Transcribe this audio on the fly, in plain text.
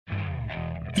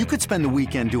You could spend the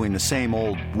weekend doing the same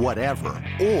old whatever,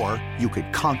 or you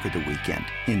could conquer the weekend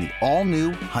in the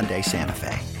all-new Hyundai Santa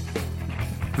Fe.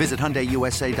 Visit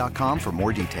HyundaiUSA.com for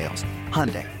more details.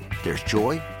 Hyundai, there's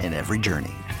joy in every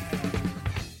journey.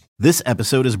 This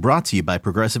episode is brought to you by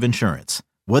Progressive Insurance.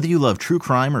 Whether you love true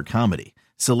crime or comedy,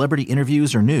 celebrity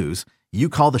interviews or news, you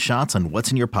call the shots on what's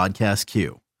in your podcast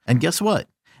queue. And guess what?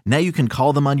 Now you can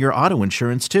call them on your auto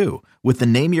insurance too with the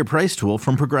Name Your Price tool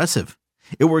from Progressive.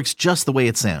 It works just the way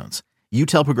it sounds. You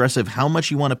tell Progressive how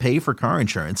much you want to pay for car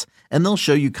insurance, and they'll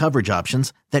show you coverage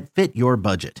options that fit your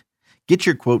budget. Get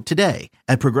your quote today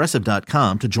at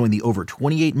Progressive.com to join the over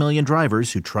 28 million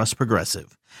drivers who trust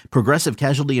Progressive. Progressive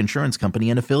Casualty Insurance Company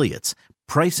and Affiliates.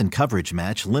 Price and coverage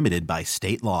match limited by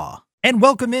state law. And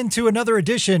welcome into another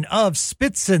edition of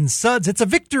Spits and Suds. It's a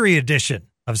victory edition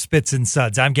of Spits and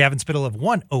Suds. I'm Gavin Spittle of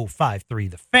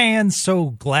 105.3 The Fan.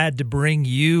 So glad to bring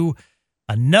you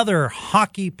another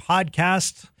hockey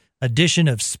podcast edition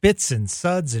of Spits and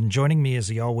Suds. And joining me as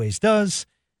he always does,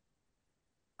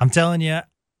 I'm telling you,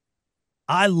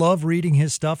 I love reading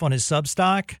his stuff on his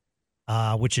Substack,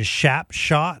 which is Shap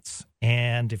Shots.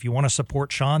 And if you want to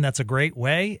support Sean, that's a great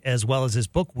way, as well as his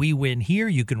book, We Win Here.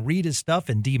 You can read his stuff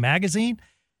in D Magazine,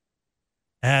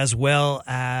 as well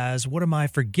as, what am I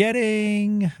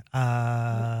forgetting?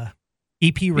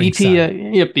 EP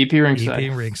Ringside. EP Ringside.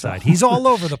 EP Ringside. He's all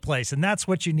over the place, and that's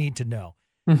what you need to know.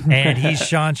 And he's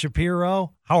Sean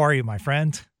Shapiro. How are you, my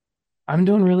friend? I'm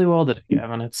doing really well today,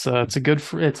 Gavin. It's a good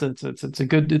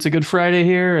Friday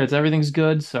here. Everything's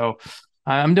good, so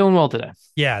I'm doing well today.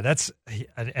 Yeah,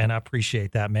 and I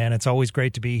appreciate that, man. It's always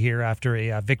great to be here after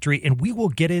a victory, and we will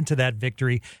get into that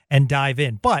victory and dive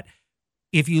in. But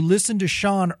if you listened to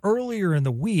Sean earlier in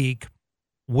the week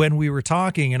when we were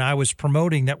talking, and I was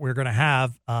promoting that we're going to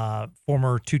have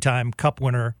former two-time Cup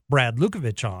winner Brad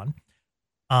Lukovich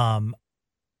on,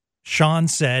 Sean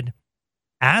said,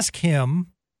 ask him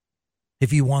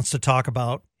if he wants to talk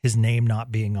about his name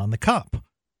not being on the cup.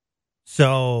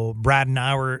 So Brad and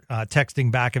I were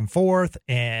texting back and forth,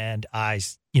 and I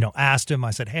asked him,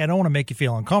 I said, hey, I don't want to make you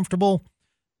feel uncomfortable,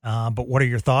 but what are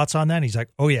your thoughts on that? And he's like,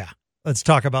 oh, yeah, let's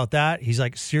talk about that. He's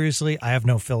like, seriously, I have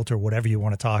no filter, whatever you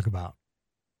want to talk about.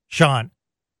 Sean,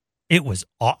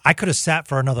 I could have sat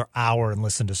for another hour and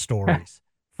listened to stories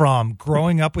from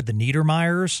growing up with the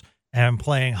Niedermeyers and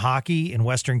playing hockey in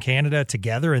Western Canada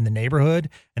together in the neighborhood.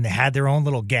 And they had their own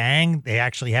little gang. They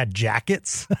actually had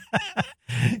jackets.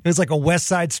 It was like a West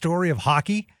Side Story of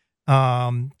hockey,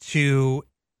 to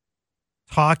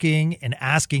talking and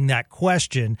asking that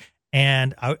question.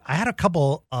 And I had a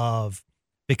couple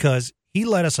because he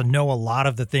let us know a lot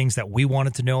of the things that we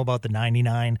wanted to know about the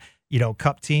 99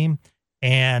 Cup team.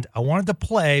 And I wanted to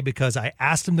play because I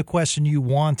asked him the question you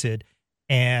wanted,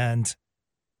 and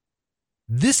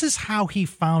this is how he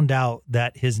found out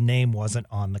that his name wasn't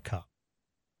on the cup.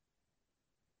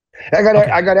 I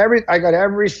got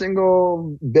every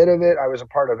single bit of it. I was a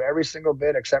part of every single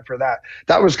bit except for that.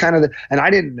 That was kind of and I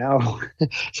didn't know.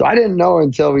 So I didn't know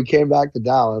until we came back to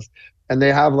Dallas, and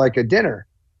they have like a dinner.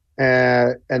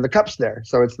 And the cup's there.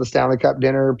 So it's the Stanley Cup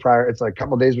dinner prior. It's like a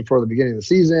couple of days before the beginning of the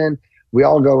season. We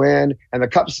all go in, and the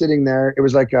cup's sitting there. It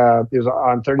was like it was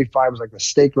on 35. It was like a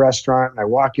steak restaurant. And I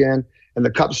walk in, and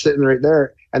the cup's sitting right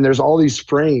there. And there's all these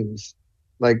frames.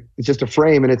 Like, it's just a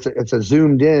frame, and it's a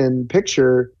zoomed in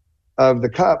picture of the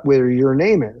cup where your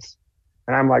name is.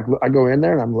 And I'm like, I go in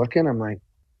there and I'm looking. I'm like,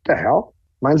 what the hell?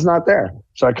 Mine's not there.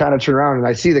 So I kind of turn around and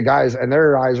I see the guys, and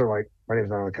their eyes are like, my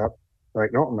name's not on the cup. They're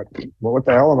like, no. I'm like, well, what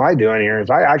the hell am I doing here?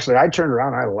 So I turned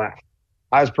around and I left.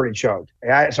 I was pretty choked.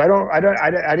 So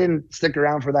I didn't stick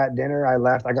around for that dinner. I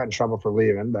left. I got in trouble for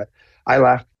leaving, but I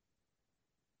left.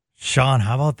 Sean,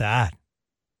 how about that?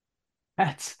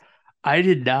 I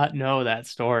did not know that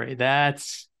story.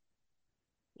 That's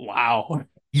wow.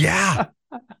 Yeah.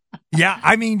 Yeah.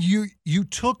 I mean, you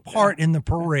took part in the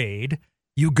parade.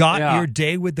 You got your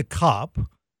day with the cup.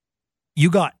 You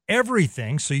got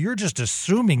everything. So you're just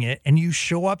assuming it, and you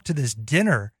show up to this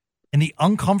dinner, and the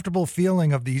uncomfortable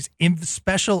feeling of these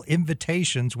special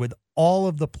invitations with all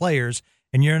of the players,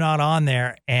 and you're not on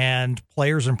there, and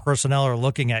players and personnel are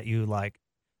looking at you like,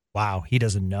 wow, he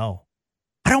doesn't know.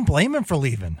 I don't blame him for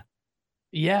leaving.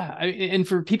 Yeah. And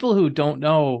for people who don't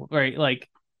know, right, like,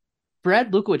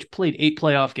 Brad Lukovich played 8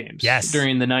 playoff games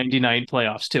during the 99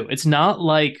 playoffs too. It's not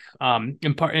like,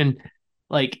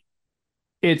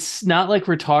 it's not like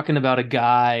we're talking about a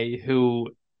guy who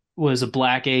was a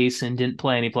black ace and didn't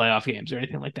play any playoff games or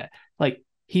anything like that. Like,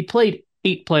 he played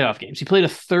 8 playoff games. He played a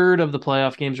third of the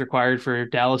playoff games required for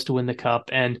Dallas to win the cup.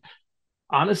 And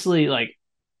honestly, like,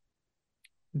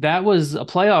 that was a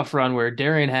playoff run where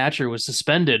Darian Hatcher was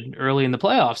suspended early in the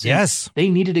playoffs. Yes. They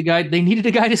needed a guy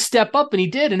to step up, and he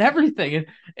did, and everything. And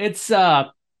it's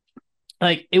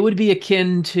like it would be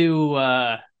akin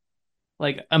to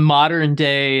like a modern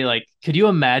day, like could you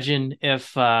imagine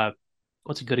if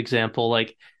what's a good example?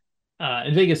 Like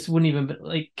Vegas wouldn't even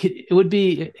like it would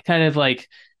be kind of like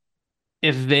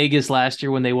if Vegas last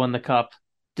year when they won the cup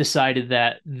decided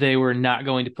that they were not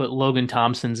going to put Logan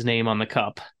Thompson's name on the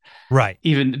cup. Right.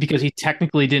 Even because he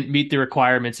technically didn't meet the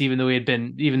requirements, even though he had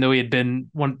been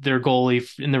one their goalie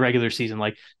in the regular season.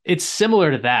 Like it's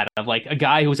similar to that of like a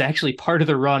guy who was actually part of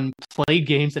the run, played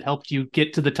games that helped you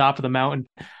get to the top of the mountain.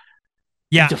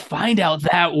 Yeah. To find out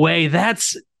that way,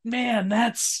 that's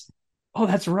rough.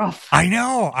 I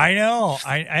know.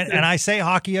 And I say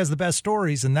hockey has the best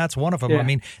stories, and that's one of them. Yeah. I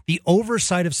mean, the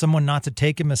oversight of someone not to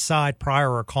take him aside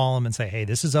prior or call him and say, hey,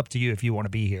 this is up to you if you want to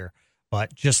be here.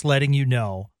 But just letting you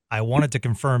know, I wanted to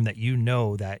confirm that you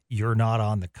know that you're not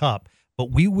on the cup,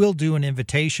 but we will do an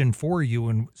invitation for you.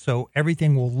 And so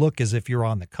everything will look as if you're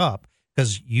on the cup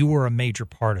because you were a major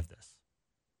part of this.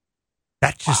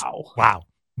 That just, wow,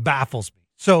 baffles me.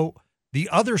 So the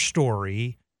other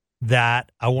story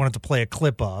that I wanted to play a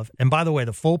clip of, and by the way,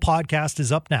 the full podcast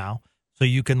is up now, so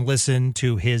you can listen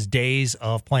to his days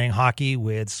of playing hockey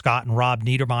with Scott and Rob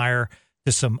Niedermeyer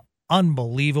to some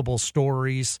unbelievable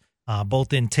stories,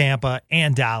 both in Tampa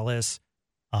and Dallas.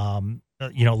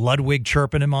 Ludwig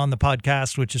chirping him on the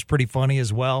podcast, which is pretty funny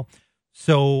as well.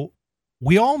 So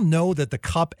we all know that the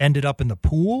cup ended up in the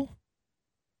pool,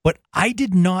 but I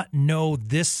did not know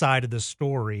this side of the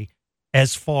story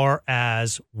as far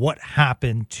as what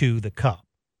happened to the cup.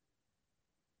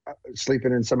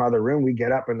 Sleeping in some other room, we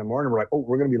get up in the morning, we're like, oh,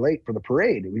 we're going to be late for the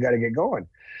parade. We got to get going.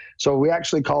 So we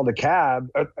actually called a cab,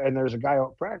 and there's a guy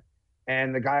out front,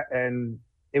 and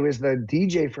it was the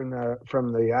DJ from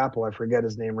the Apple. I forget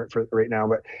his name right now,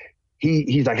 but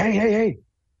he's like, hey,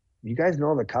 you guys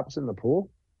know the cup's in the pool?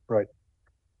 Right.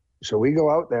 So we go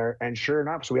out there, and sure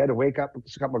enough, so we had to wake up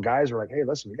a couple of guys. We're like, hey,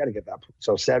 listen, we got to get that.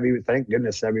 So Sebi, thank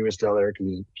goodness Sebi was still there because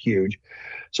he's huge.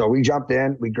 So we jumped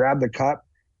in, we grabbed the cup,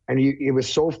 and it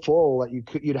was so full that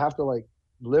you'd have to like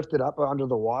lift it up under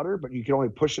the water, but you could only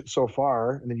push it so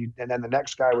far, and then the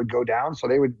next guy would go down. So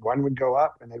one would go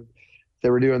up, and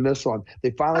they were doing this one. They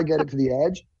finally get it to the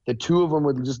edge. The two of them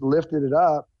would just lifted it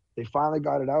up. They finally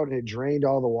got it out, and it drained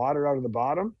all the water out of the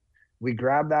bottom. We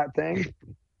grabbed that thing.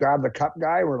 Grab the cup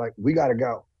guy. We're like, we got to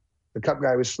go. The cup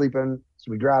guy was sleeping. So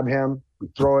we grab him. We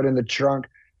throw it in the trunk.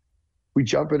 We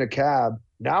jump in a cab.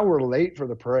 Now we're late for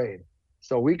the parade.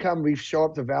 So we show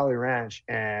up to Valley Ranch,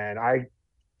 and I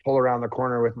pull around the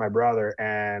corner with my brother,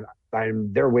 and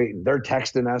they're waiting. They're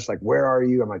texting us like, where are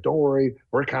you? I'm like, don't worry.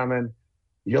 We're coming.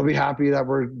 You'll be happy that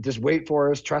we're just wait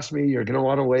for us. Trust me. You're going to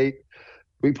want to wait.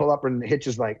 We pull up, and Hitch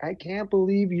is like, I can't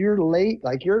believe you're late.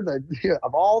 Like you're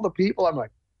of all the people. I'm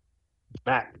like,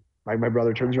 Matt, my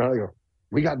brother turns around and goes,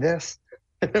 we got this.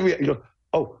 And then we go,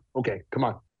 oh, okay, come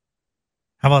on.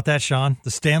 How about that, Sean?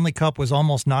 The Stanley Cup was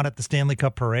almost not at the Stanley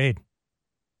Cup parade.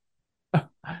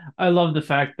 I love the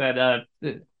fact that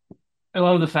it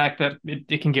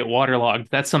can get waterlogged.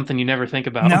 That's something you never think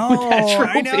about with that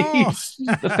trophy. I know.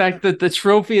 The fact that the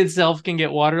trophy itself can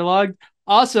get waterlogged.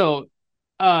 Also,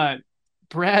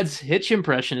 Brad's Hitch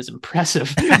impression is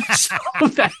impressive. So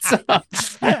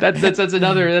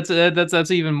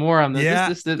that's even more on this.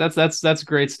 Yeah. That's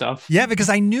great stuff. Yeah, because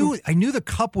I knew the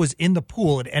cup was in the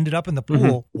pool. It ended up in the pool.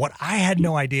 Mm-hmm. What I had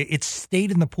no idea, it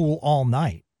stayed in the pool all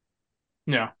night.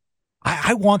 Yeah.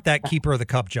 I want that keeper of the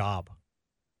cup job.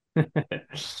 I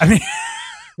mean,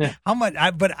 how much? I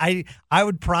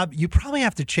would you probably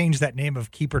have to change that name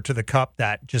of keeper to the cup.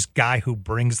 That just guy who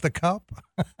brings the cup.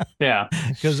 Yeah,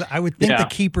 because I would think the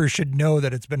keeper should know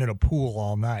that it's been in a pool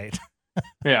all night.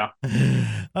 Yeah.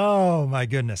 Oh my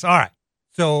goodness. All right.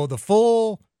 So the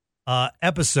full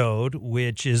episode,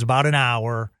 which is about an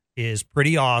hour, is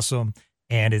pretty awesome.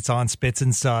 And it's on Spits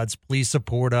and Suds. Please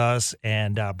support us.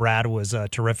 And Brad was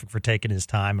terrific for taking his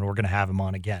time, and we're going to have him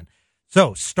on again.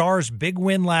 So, Stars' big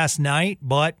win last night,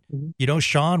 but,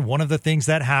 Sean, one of the things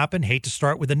that happened, hate to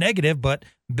start with a negative, but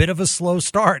bit of a slow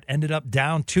start, ended up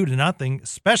down 2-0,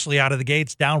 especially out of the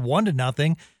gates, down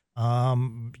 1-0.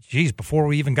 Before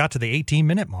we even got to the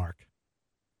 18-minute mark.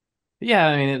 Yeah,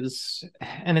 I mean, it's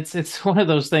one of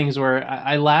those things where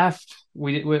I laughed.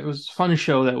 It was a fun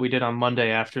show that we did on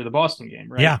Monday after the Boston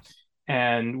game, right? Yeah.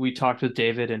 And we talked with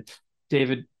David, and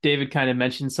David kind of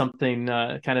mentioned something,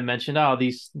 oh,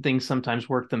 these things sometimes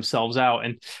work themselves out.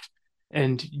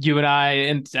 And you and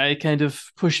I kind of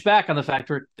pushed back on the fact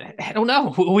where, I don't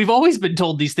know, we've always been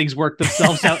told these things work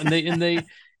themselves out, and they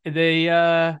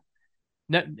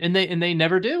and they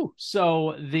never do.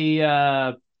 So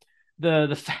the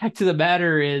fact of the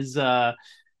matter is,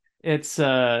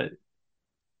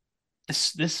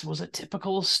 this was a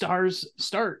typical Stars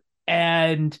start,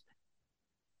 and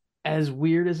as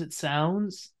weird as it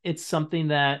sounds, it's something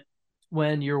that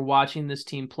when you're watching this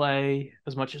team play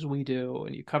as much as we do,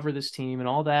 and you cover this team and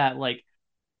all that, like,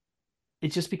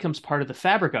 it just becomes part of the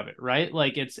fabric of it, right?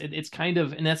 Like it's kind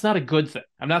of, and that's not a good thing.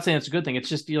 I'm not saying it's a good thing. It's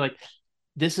just, you're like,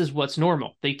 this is what's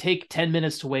normal. They take 10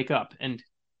 minutes to wake up, and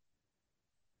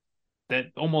that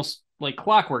almost like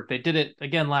clockwork. They did it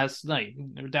again last night.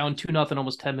 They were down 2-0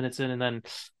 almost 10 minutes in, and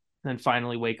then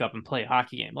finally wake up and play a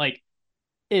hockey game. Like,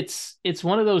 it's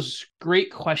one of those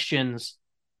great questions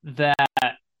that,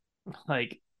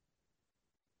 like,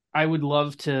 I would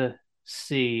love to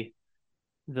see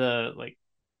the, like,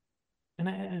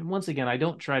 and once again, I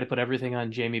don't try to put everything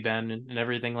on Jamie Benn and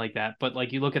everything like that, but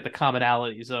like, you look at the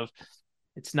commonalities of,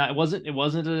 it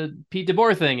wasn't a Pete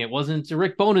DeBoer thing, it wasn't a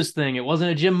Rick Bowness thing, it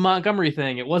wasn't a Jim Montgomery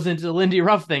thing, it wasn't a Lindy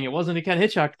Ruff thing, it wasn't a Ken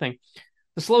Hitchcock thing.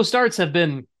 The slow starts have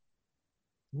been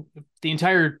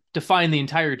define the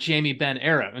entire Jamie Benn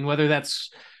era, and whether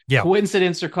that's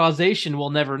coincidence or causation, we'll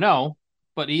never know.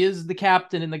 But he is the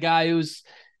captain and the guy who's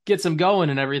gets him going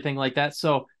and everything like that.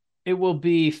 So it will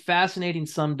be fascinating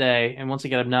someday. And once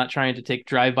again, I'm not trying to take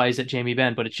drive-bys at Jamie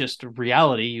Benn, but it's just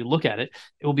reality. You look at it.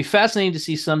 It will be fascinating to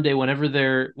see someday whenever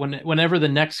the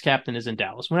next captain is in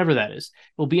Dallas, whenever that is.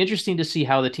 It will be interesting to see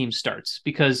how the team starts,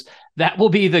 because that will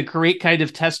be the great kind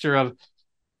of tester of,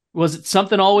 was it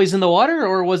something always in the water,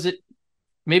 or was it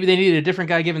maybe they needed a different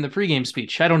guy giving the pregame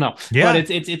speech? I don't know. Yeah. But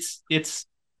it's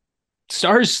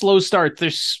Stars slow start.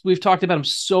 We've talked about them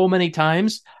so many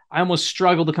times. I almost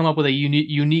struggle to come up with a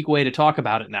unique way to talk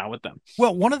about it now with them.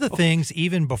 Well, one of the things,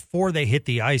 even before they hit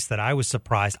the ice, that I was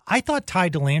surprised, I thought Ty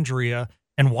Dellandrea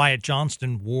and Wyatt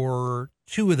Johnston were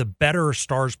two of the better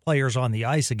Stars players on the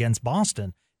ice against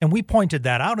Boston. And we pointed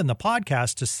that out in the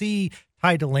podcast. To see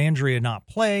Ty Dellandrea not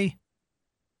play,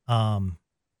 and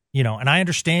I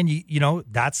understand,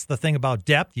 that's the thing about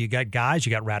depth. You got guys, you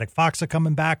got Radek Faksa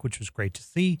coming back, which was great to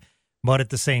see. But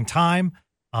at the same time,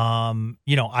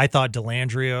 I thought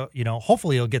Dellandrea,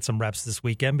 hopefully he'll get some reps this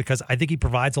weekend, because I think he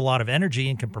provides a lot of energy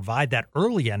and can provide that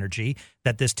early energy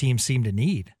that this team seemed to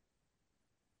need.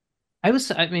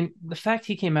 The fact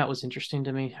he came out was interesting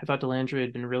to me. I thought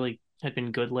Dellandrea had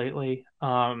been good lately.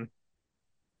 And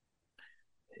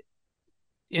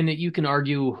you can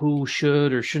argue who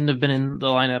should or shouldn't have been in the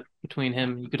lineup between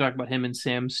him. You could talk about him and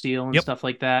Sam Steele and stuff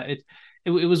like that. It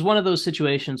was one of those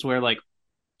situations where, like,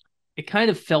 it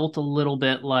kind of felt a little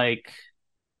bit like,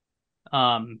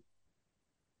 and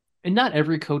not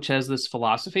every coach has this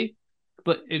philosophy,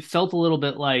 but it felt a little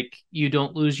bit like you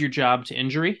don't lose your job to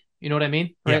injury. You know what I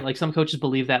mean? Right? Yeah. Like, some coaches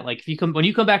believe that, like, when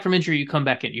you come back from injury, you come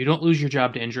back in. You don't lose your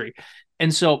job to injury.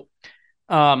 And so,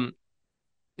 and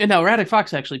now Radek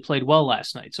Faksa actually played well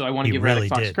last night, so I want to give Radek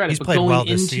Faksa credit. But going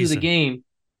into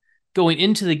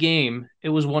the game, it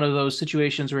was one of those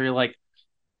situations where you're like,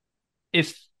 do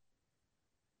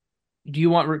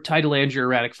you want Ty Dellandrea or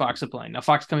Radek Faksa playing? Now,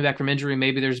 Fox coming back from injury,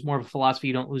 maybe there's more of a philosophy,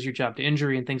 you don't lose your job to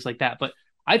injury and things like that. But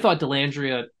I thought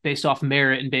Dellandrea, based off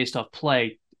merit and based off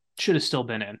play, should have still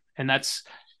been in. And that's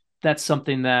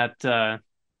something that, I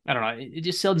don't know, it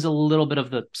just sounds a little bit of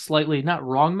the slightly, not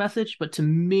wrong message, but to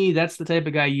me, that's the type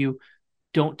of guy you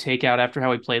don't take out after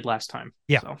how he played last time.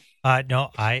 Yeah. So.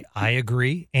 No, I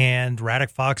agree. And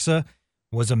Radek Faksa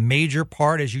was a major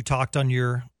part, as you talked on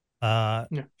your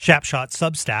Shap Shot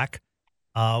Substack.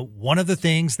 One of the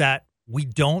things that we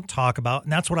don't talk about,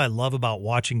 and that's what I love about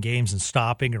watching games and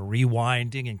stopping and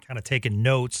rewinding and kind of taking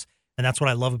notes, and that's what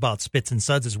I love about Spits and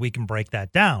Suds, is we can break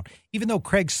that down. Even though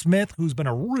Craig Smith, who's been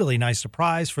a really nice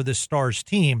surprise for this Stars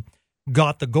team,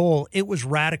 got the goal, it was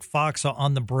Radek Faksa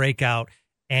on the breakout,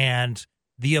 and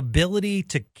the ability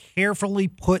to carefully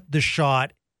put the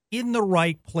shot in the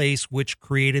right place, which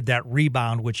created that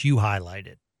rebound, which you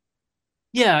highlighted.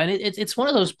 Yeah, and it's one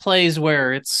of those plays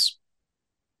where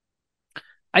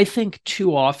I think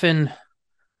too often,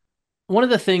 one of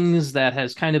the things that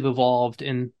has kind of evolved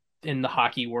in the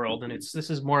hockey world, and this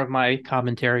is more of my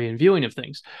commentary and viewing of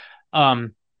things,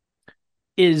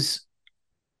 is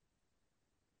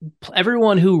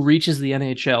everyone who reaches the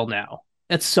NHL now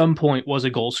at some point was a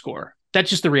goal scorer. That's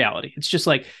just the reality. It's just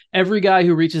like every guy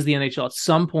who reaches the NHL at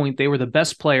some point, they were the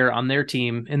best player on their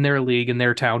team, in their league, in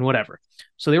their town, whatever.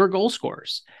 So they were goal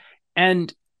scorers.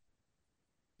 And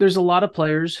there's a lot of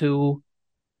players who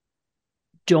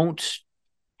don't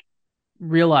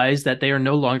realize that they are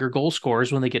no longer goal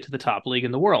scorers when they get to the top league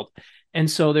in the world.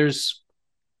 And so there's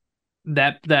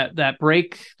that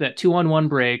break, that 2-on-1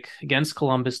 break against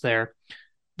Columbus there.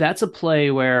 that's a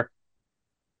play where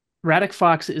Radek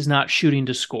Faksa is not shooting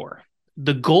to score.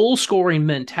 The goal scoring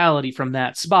mentality from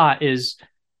that spot is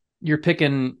you're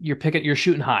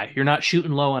shooting high. You're not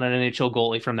shooting low on an NHL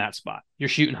goalie from that spot. You're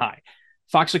shooting high.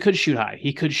 Faksa could shoot high.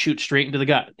 He could shoot straight into the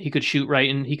gut. He could shoot right,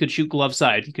 and he could shoot glove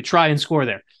side. He could try and score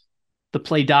there. The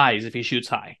play dies if he shoots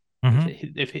high.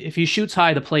 Mm-hmm. If he shoots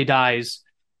high, the play dies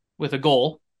with a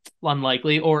goal,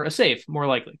 unlikely, or a save, more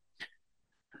likely.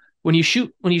 When you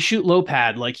shoot low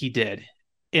pad like he did,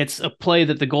 it's a play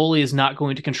that the goalie is not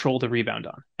going to control the rebound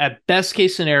on. At best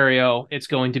case scenario, it's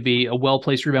going to be a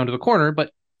well-placed rebound to the corner,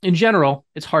 but in general,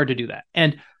 it's hard to do that.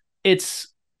 And it's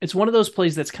one of those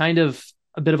plays that's kind of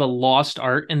a bit of a lost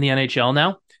art in the NHL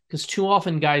now, because too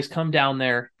often guys come down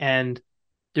there and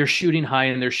they're shooting high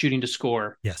and they're shooting to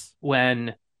score. Yes.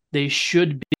 When they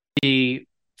should be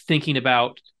thinking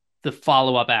about the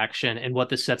follow-up action and what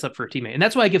this sets up for a teammate. And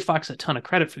that's why I give Fox a ton of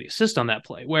credit for the assist on that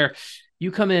play, where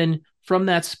you come in from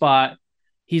that spot,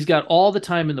 he's got all the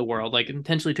time in the world, like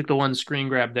intentionally took the one screen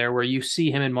grab there where you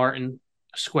see him and Martin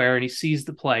square and he sees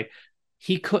the play.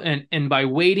 He couldn't, and by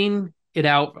waiting it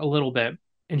out a little bit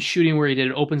and shooting where he did,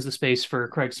 it opens the space for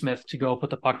Craig Smith to go put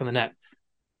the puck in the net.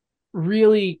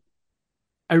 Really,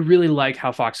 I really like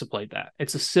how Faksa played that.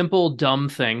 It's a simple, dumb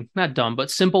thing, not dumb,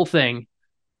 but simple thing.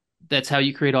 That's how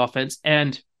you create offense.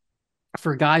 And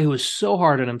for a guy who is so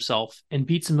hard on himself and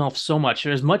beats himself so much,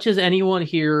 and as much as anyone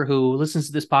here who listens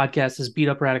to this podcast has beat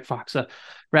up Radek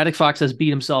Faksa has beat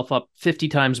himself up 50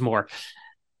 times more.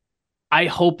 I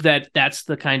hope that that's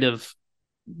the kind of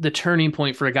the turning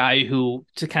point for a guy who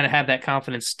to kind of have that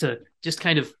confidence to just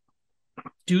kind of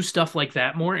do stuff like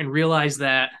that more and realize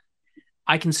that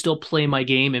I can still play my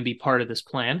game and be part of this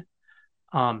plan.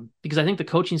 Because I think the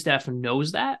coaching staff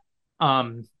knows that.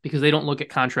 Because they don't look at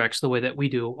contracts the way that we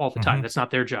do all the time. Mm-hmm. That's not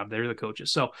their job. They're the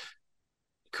coaches. So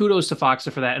kudos to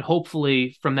Faksa for that. And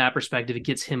hopefully from that perspective, it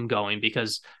gets him going,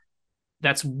 because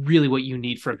that's really what you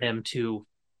need from him to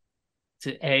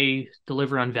A,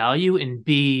 deliver on value, and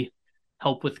B,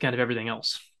 help with kind of everything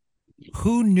else.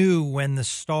 Who knew when the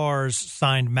Stars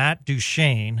signed Matt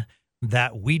Duchene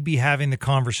that we'd be having the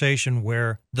conversation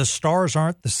where the Stars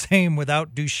aren't the same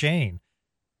without Duchene?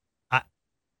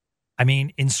 I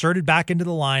mean, inserted back into the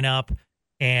lineup,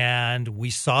 and we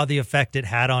saw the effect it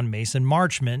had on Mason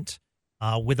Marchment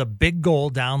with a big goal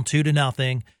down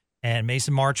 2-0, and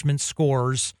Mason Marchment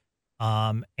scores.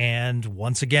 And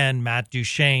once again, Matt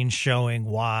Duchene showing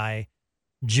why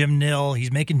Jim Nill,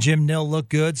 he's making Jim Nill look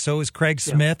good. So is Craig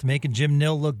Smith making Jim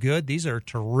Nill look good. These are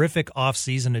terrific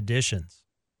offseason additions.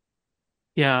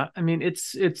 Yeah, I mean,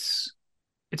 it's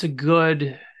a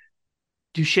good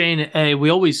Duchene. We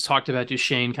always talked about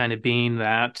Duchene kind of being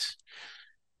that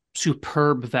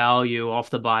superb value off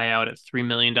the buyout at $3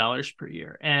 million per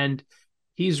year. And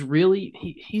he's really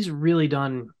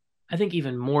done, I think,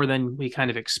 even more than we kind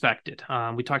of expected.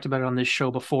 We talked about it on this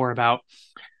show before about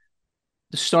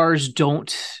the Stars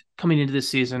coming into this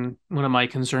season. One of my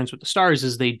concerns with the Stars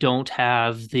is they don't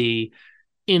have the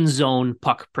in-zone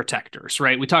puck protectors,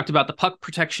 right? We talked about the puck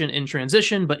protection in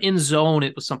transition, but in zone,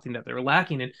 it was something that they were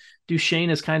lacking. And Duchene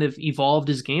has kind of evolved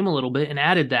his game a little bit and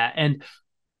added that. And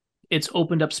it's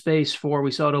opened up space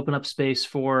we saw it open up space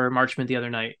for Marchment the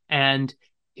other night. And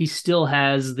he still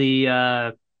has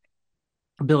the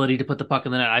ability to put the puck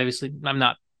in the net. Obviously,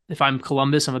 if I'm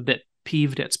Columbus, I'm a bit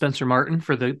peeved at Spencer Martin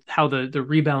for how the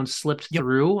rebound slipped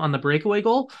through on the breakaway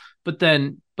goal. But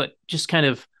just kind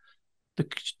of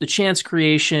the chance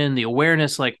creation, the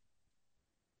awareness, like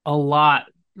a lot,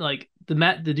 like the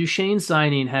Duchene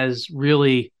signing has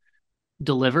really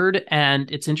delivered.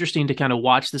 And it's interesting to kind of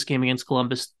watch this game against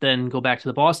Columbus, then go back to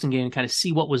the Boston game and kind of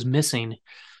see what was missing.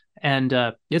 And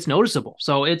it's noticeable.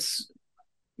 So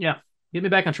get me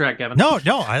back on track, Kevin. No,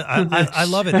 I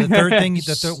love it. The third thing,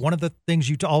 one of the things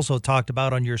you also talked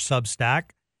about on your Substack,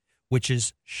 which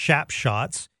is Shap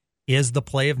Shots, is the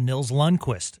play of Nils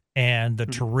Lundqvist and the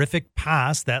terrific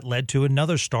pass that led to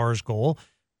another Stars goal.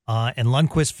 And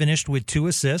Lundqvist finished with 2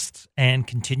 assists and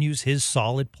continues his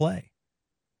solid play.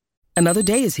 Another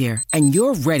day is here, and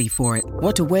you're ready for it.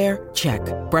 What to wear? Check.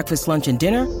 Breakfast, lunch, and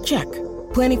dinner? Check.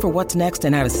 Planning for what's next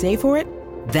and how to save for it?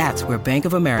 That's where Bank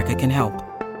of America can help.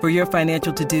 For your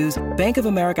financial to-dos, Bank of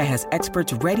America has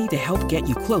experts ready to help get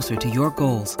you closer to your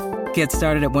goals. Get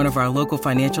started at one of our local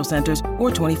financial centers or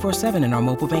 24/7 in our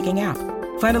mobile banking app.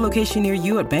 Find a location near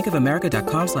you at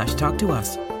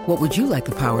bankofamerica.com/talktous. What would you like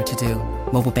the power to do?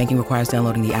 Mobile banking requires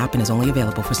downloading the app and is only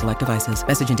available for select devices.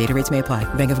 Message and data rates may apply.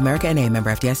 Bank of America NA, member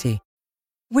FDIC.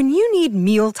 When you need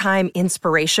mealtime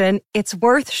inspiration, it's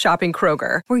worth shopping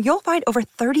Kroger, where you'll find over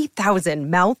 30,000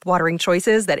 mouth-watering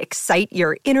choices that excite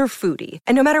your inner foodie.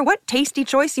 And no matter what tasty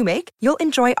choice you make, you'll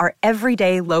enjoy our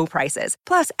everyday low prices,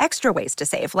 plus extra ways to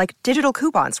save, like digital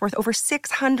coupons worth over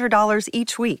 $600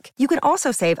 each week. You can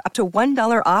also save up to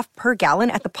 $1 off per gallon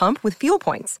at the pump with fuel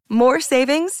points. More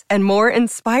savings and more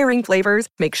inspiring flavors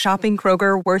make shopping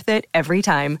Kroger worth it every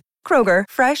time. Kroger,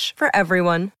 fresh for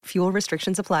everyone. Fuel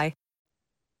restrictions apply.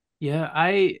 Yeah,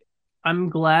 I'm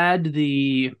glad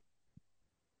the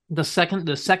second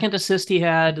assist he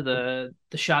had, the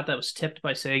shot that was tipped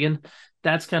by Sagan,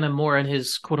 that's kind of more in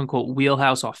his quote unquote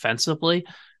wheelhouse offensively.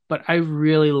 But I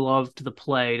really loved the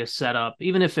play to set up,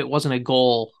 even if it wasn't a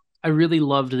goal. I really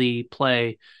loved the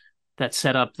play that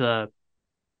set up the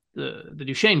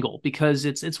Duchesne goal, because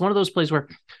it's one of those plays where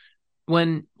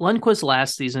when Lundqvist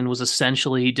last season was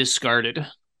essentially discarded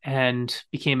and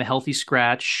became a healthy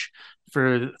scratch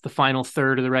for the final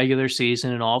third of the regular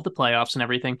season and all of the playoffs and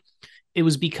everything, it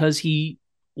was because he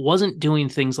wasn't doing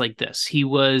things like this. He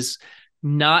was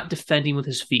not defending with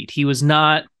his feet. He was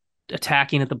not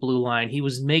attacking at the blue line. He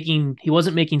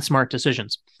wasn't making smart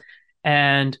decisions.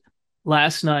 And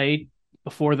last night,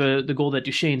 before the goal that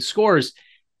Duchesne scores,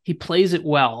 he plays it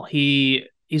well.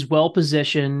 He's well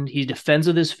positioned. He defends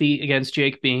with his feet against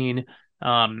Jake Bean.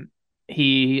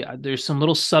 There's some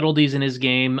little subtleties in his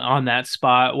game on that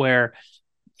spot where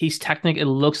he's technical. It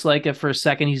looks like for a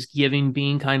second he's giving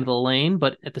Bean kind of the lane,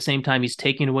 but at the same time he's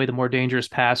taking away the more dangerous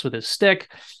pass with his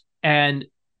stick. And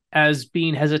as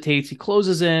Bean hesitates, he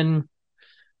closes in,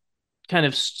 kind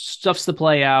of stuffs the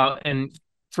play out. And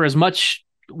for as much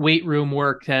weight room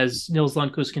work as Nils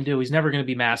Lundqvist can do, he's never going to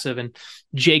be massive. And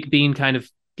Jake Bean kind of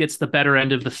gets the better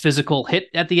end of the physical hit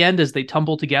at the end as they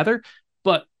tumble together.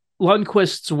 But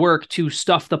Lundqvist's work to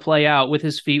stuff the play out with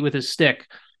his feet, with his stick,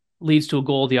 leads to a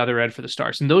goal the other end for the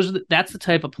Stars. And that's the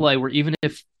type of play where even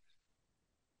if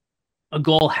a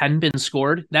goal hadn't been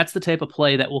scored, that's the type of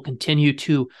play that will continue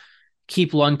to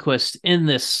keep Lundqvist in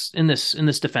this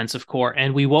defensive core.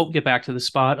 And we won't get back to the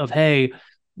spot of, hey,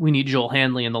 we need Joel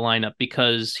Hanley in the lineup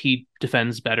because he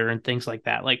defends better and things like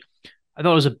that. Like, I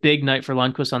thought it was a big night for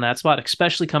Lundqvist on that spot,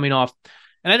 especially coming off.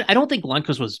 And I don't think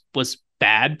Lundqvist was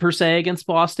bad per se against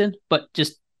Boston, but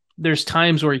just there's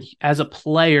times where as a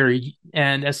player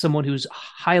and as someone who's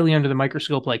highly under the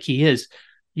microscope like he is,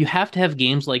 you have to have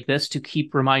games like this to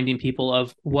keep reminding people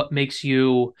of what makes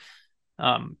you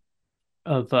what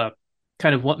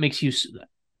makes you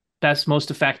best,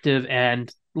 most effective,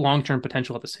 and long-term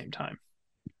potential at the same time.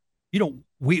 You know,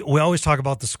 we always talk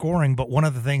about the scoring, but one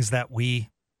of the things that we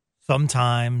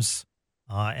sometimes,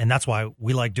 and that's why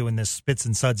we like doing this Spits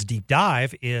and Suds deep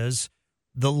dive, is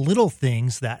the little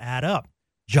things that add up.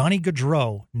 Johnny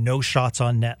Gaudreau, no shots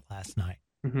on net last night.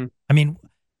 Mm-hmm. I mean,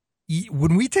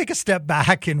 when we take a step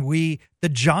back and the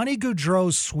Johnny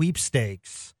Gaudreau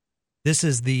sweepstakes, this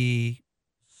is the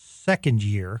second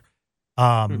year,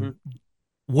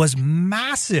 was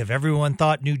massive. Everyone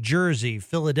thought New Jersey,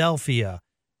 Philadelphia,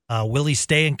 will he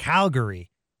stay in Calgary?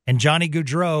 And Johnny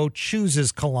Gaudreau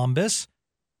chooses Columbus.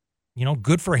 You know,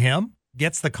 good for him.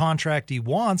 Gets the contract he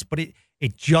wants, but it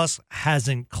just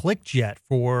hasn't clicked yet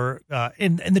for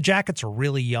and the Jackets are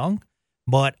really young,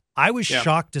 but I was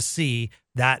shocked to see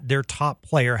that their top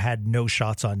player had no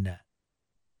shots on net.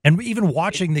 And even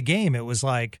watching the game, it was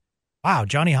like, wow,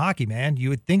 Johnny Hockey, man. You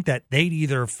would think that they'd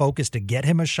either focus to get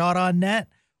him a shot on net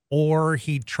or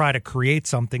he'd try to create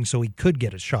something so he could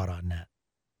get a shot on net.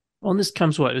 Well, and this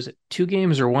comes, is it 2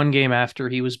 games or 1 game after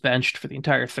he was benched for the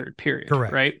entire third period?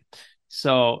 Correct. Right?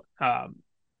 So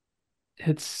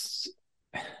it's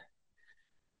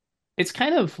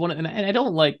kind of one, and I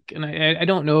don't like, and I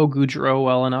don't know Gaudreau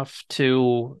well enough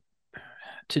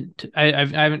I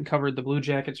haven't covered the Blue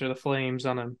Jackets or the Flames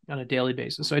on a daily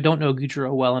basis, so I don't know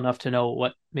Gaudreau well enough to know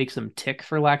what makes them tick,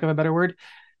 for lack of a better word.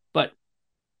 But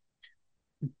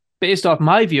based off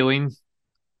my viewing,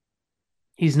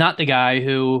 he's not the guy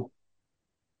who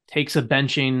takes a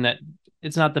benching that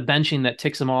it's not the benching that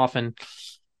ticks him off and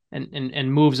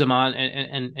moves him on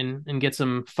and gets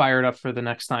him fired up for the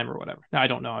next time or whatever. I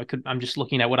don't know. I'm just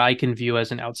looking at what I can view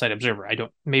as an outside observer.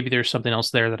 Maybe there's something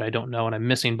else there that I don't know and I'm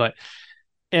missing, but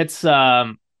it's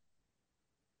Johnny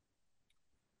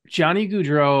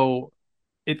Gaudreau.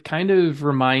 It kind of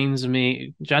reminds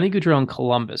me, Johnny Gaudreau and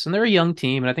Columbus, and they're a young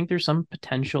team, and I think there's some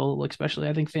potential, especially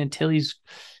I think Fantilli's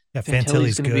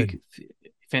good.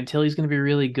 Fantilli's going to be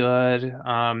really good.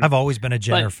 I've always been a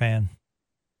Jenner fan.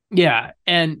 Yeah,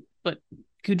 but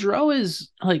Gaudreau is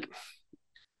like,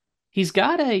 he's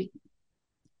got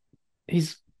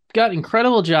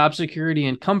incredible job security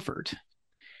and comfort,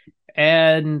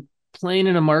 and playing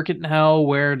in a market now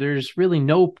where there's really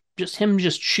just him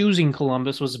just choosing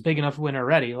Columbus was a big enough win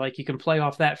already. Like, you can play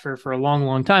off that for a long,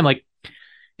 long time. Like,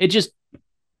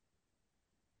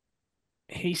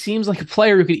 he seems like a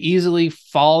player who could easily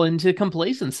fall into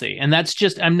complacency. And that's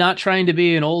just, I'm not trying to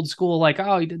be an old school, like,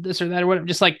 oh, he did this or that or whatever.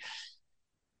 Just like,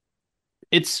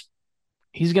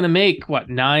 he's going to make what,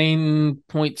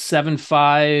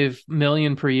 9.75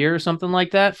 million per year or something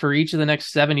like that for each of the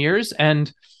next 7 years.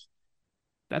 And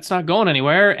that's not going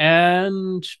anywhere.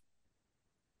 And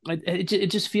it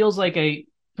just feels like a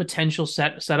potential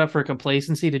setup for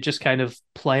complacency to just kind of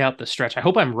play out the stretch. I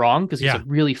hope I'm wrong, because he's a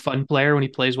really fun player when he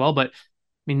plays well. But I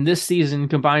mean, this season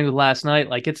combined with last night,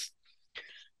 like it's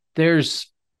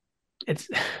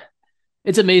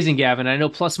amazing, Gavin. I know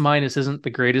plus minus isn't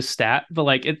the greatest stat, but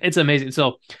like it's amazing.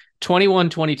 So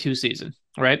 21-22 season,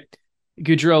 right?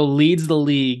 Gaudreau leads the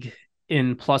league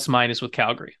in plus minus with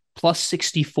Calgary, plus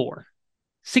 64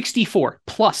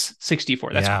 plus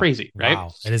 64. That's crazy, right? Wow,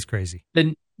 it is crazy.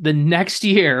 Then the next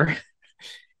year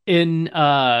in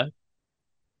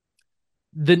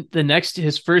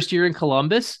his first year in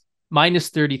Columbus, minus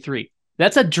 33.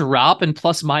 That's a drop in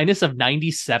plus minus of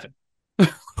 97.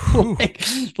 like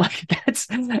that's,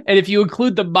 and if you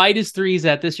include the minus threes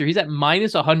at this year, he's at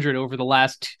minus 100 over the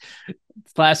last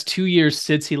 2 years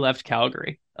since he left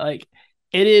Calgary. Like,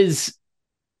 it is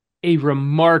a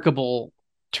remarkable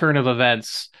turn of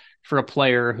events for a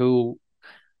player who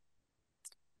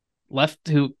left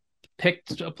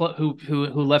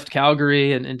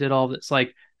Calgary and did all this.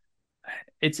 Like,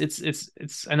 it's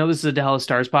I know this is a Dallas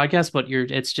Stars podcast, but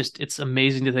it's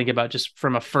amazing to think about just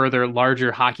from a further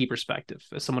larger hockey perspective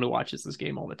as someone who watches this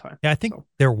game all the time. Yeah, I think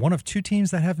they're one of two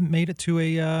teams that haven't made it to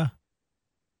a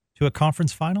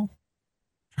conference final.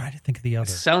 I'm trying to think of the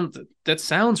other. That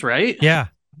sounds right. Yeah.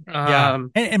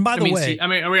 And by the way, I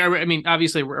mean,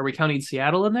 obviously, are we counting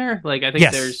Seattle in there? Like, I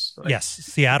think there's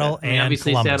Seattle and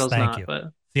obviously Columbus. Seattle's Thank not, you. But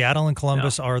Seattle and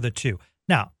Columbus are the two.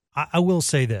 Now, I will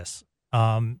say this: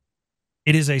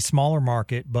 it is a smaller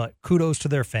market, but kudos to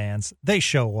their fans. They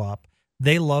show up,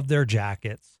 they love their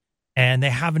jackets, and they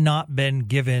have not been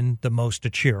given the most to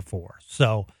cheer for.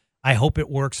 So I hope it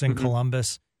works in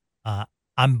Columbus.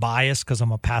 I'm biased because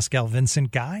I'm a Pascal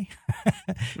Vincent guy,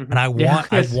 and I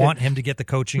want him to get the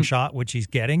coaching shot, which he's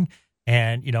getting.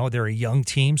 And, they're a young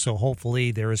team, so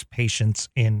hopefully there is patience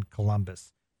in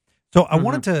Columbus. So I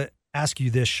wanted to ask you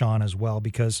this, Sean, as well,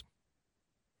 because,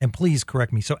 and please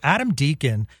correct me. So Adam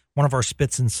Deacon, one of our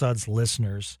Spits and Suds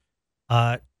listeners,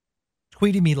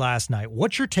 tweeted me last night,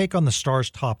 what's your take on the Stars'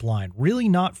 top line? Really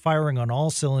not firing on all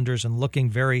cylinders and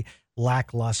looking very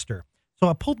lackluster. So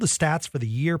I pulled the stats for the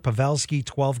year. Pavelski,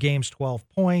 12 games, 12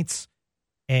 points.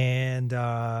 And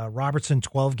Robertson,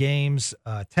 12 games,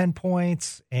 10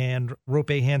 points. And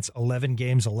Roope Hintz, 11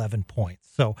 games, 11 points.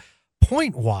 So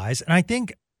point-wise, and I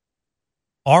think,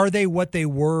 are they what they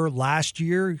were last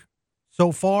year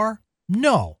so far?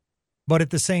 No. But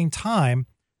at the same time,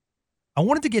 I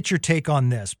wanted to get your take on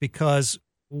this, because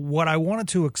what I wanted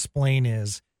to explain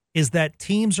is that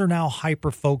teams are now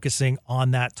hyper-focusing on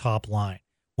that top line.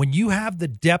 When you have the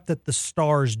depth that the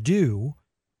Stars do,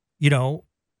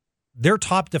 their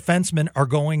top defensemen are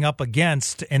going up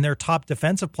against, and their top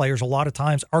defensive players a lot of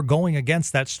times are going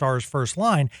against that Stars first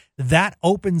line. That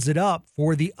opens it up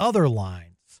for the other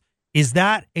lines. Is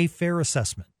that a fair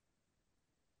assessment?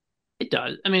 It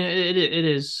does. I mean, it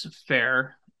is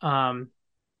fair.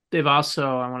 They've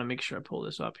also, I want to make sure I pull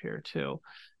this up here too.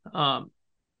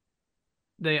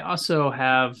 They also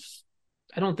have,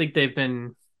 I don't think they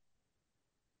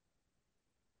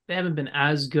haven't been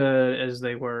as good as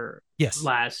they were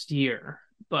last year,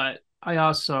 but I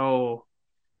also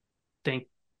think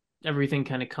everything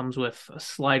kind of comes with a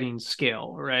sliding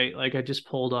scale, right? Like, I just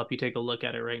pulled up, you take a look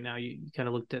at it right now. You kind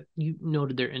of you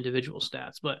noted their individual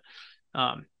stats, but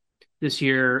this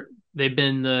year they've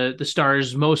been the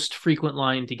Stars' most frequent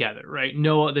line together, right?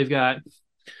 They've got,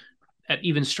 at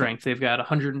even strength, they've got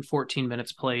 114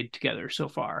 minutes played together so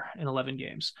far in 11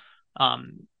 games.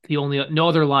 No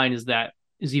other line is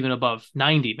even above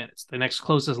 90 minutes. The next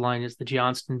closest line is the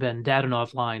Johnston-Ben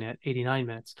Dadonov line at 89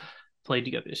 minutes played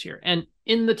together this year. And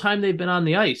in the time they've been on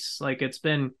the ice, like,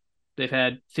 they've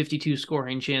had 52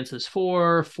 scoring chances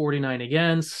for, 49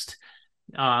 against.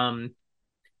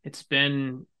 It's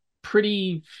been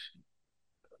pretty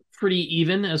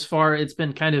even it's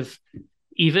been kind of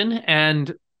even.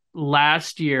 And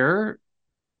last year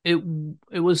it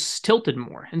was tilted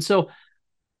more. And so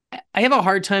I have a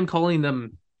hard time calling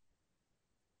them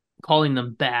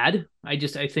bad. I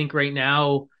think right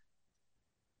now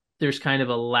there's kind of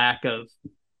a lack of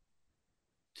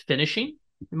finishing,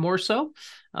 more so.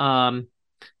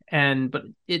 But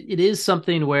it is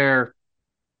something where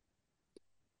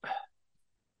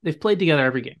they've played together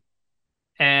every game.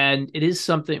 And it is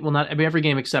something, well, not every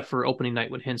game except for opening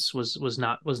night when Hintz was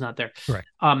not there. Correct.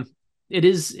 It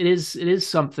is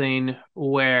something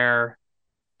where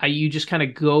you just kind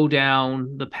of go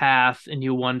down the path and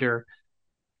you wonder,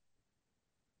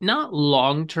 not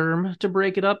long term to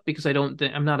break it up, because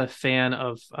I'm not a fan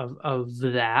of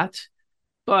that,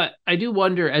 but I do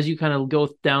wonder, as you kind of go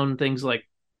down things like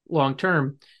long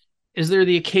term, is there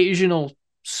the occasional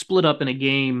split up in a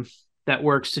game that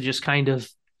works to just kind of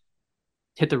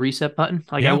hit the reset button?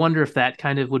 Like, yeah. I wonder if that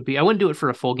kind of would be, I wouldn't do it for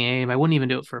a full game. I wouldn't even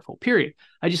do it for a full period.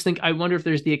 I wonder if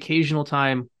there's the occasional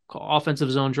time,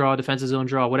 offensive zone draw, defensive zone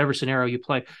draw, whatever scenario you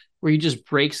play, where you just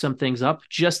break some things up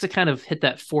just to kind of hit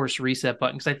that force reset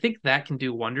button. Because I think that can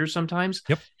do wonders sometimes.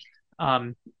 Yep.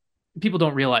 People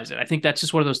don't realize it. I think that's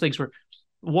just one of those things where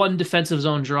one defensive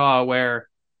zone draw where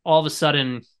all of a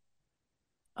sudden,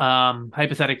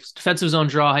 defensive zone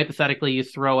draw, hypothetically, you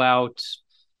throw out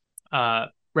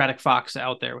Radek Fox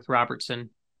out there with Robertson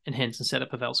and Hintz instead of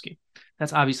Pavelski.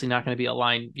 That's obviously not going to be a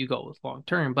line you go with long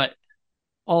term, but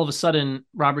all of a sudden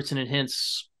Robertson and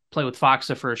Hintz play with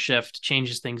Foxa for a shift,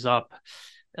 changes things up.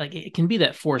 Like, it can be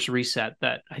that force reset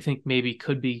that I think maybe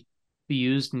could be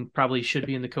used and probably should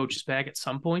be in the coach's bag at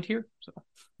some point here. So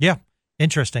yeah,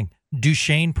 interesting.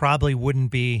 Duchesne probably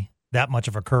wouldn't be that much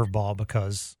of a curveball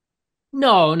because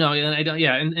no, and I don't.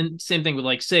 Yeah, and same thing with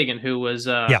like Sagan, who was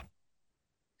kind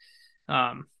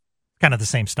of the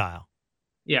same style.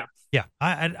 Yeah.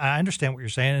 I understand what you're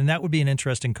saying, and that would be an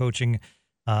interesting coaching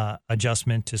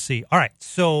adjustment to see. All right,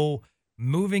 so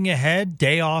moving ahead,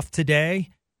 day off today,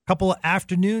 couple of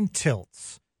afternoon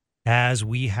tilts as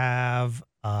we have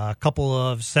a couple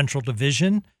of Central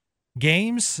Division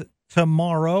games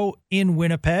tomorrow in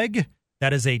Winnipeg.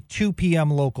 That is a 2 p.m.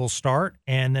 local start,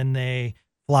 and then they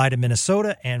fly to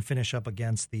Minnesota and finish up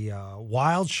against the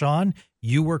Wild. Sean,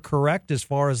 you were correct as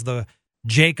far as the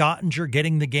Jake Ottinger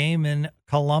getting the game in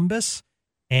Columbus.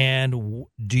 And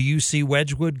do you see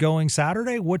Wedgwood going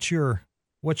Saturday? What's your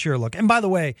look? And by the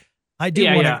way, I do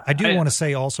want to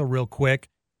say also real quick,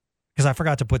 because I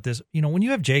forgot to put this, when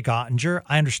you have Jake Ottinger,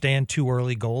 I understand 2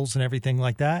 early goals and everything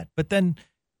like that, but then,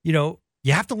 you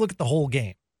have to look at the whole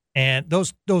game. And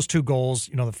those 2 goals,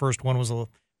 the first one was a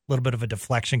little bit of a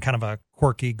deflection, kind of a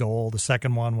quirky goal. The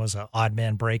second one was an odd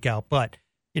man breakout, but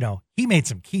he made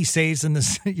some key saves in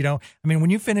this. When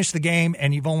you finish the game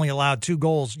and you've only allowed 2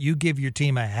 goals, you give your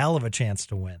team a hell of a chance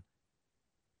to win.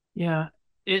 Yeah,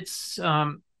 it's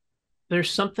there's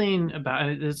something about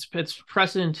it. It's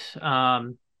present.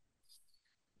 I'm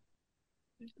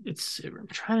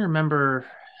trying to remember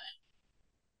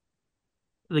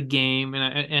the game,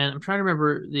 and I'm trying to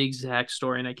remember the exact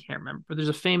story, and I can't remember. But there's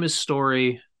a famous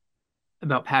story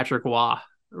about Patrick Waugh,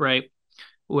 right,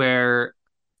 where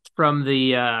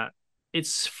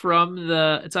it's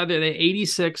either the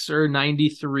 86 or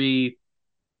 93.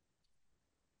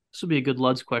 This will be a good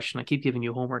Luds question. I keep giving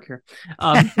you homework here.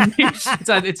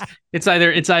 It's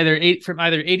either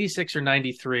 86 or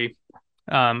 93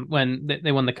 when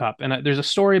they won the cup. And there's a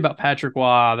story about Patrick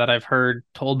Waugh that I've heard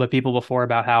told by people before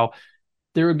about how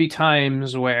there would be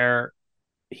times where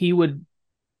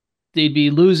they'd be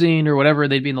losing or whatever,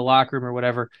 they'd be in the locker room or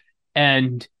whatever,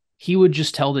 and he would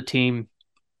just tell the team,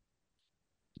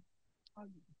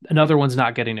 another one's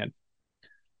not getting in.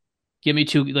 Give me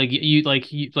 2,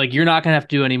 you're not gonna have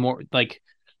to do any more. Like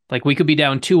we could be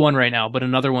down 2-1 right now, but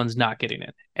another one's not getting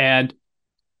in. And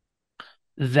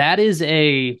that is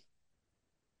a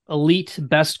elite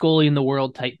best goalie in the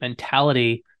world type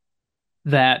mentality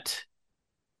that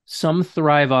some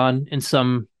thrive on and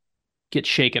some get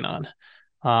shaken on.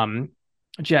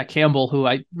 Jack Campbell, who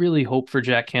I really hope for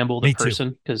Jack Campbell, the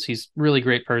person, because he's a really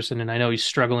great person. And I know he's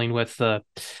struggling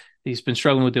he's been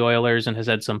struggling with the Oilers and has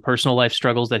had some personal life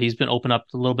struggles that he's been open up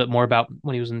a little bit more about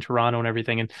when he was in Toronto and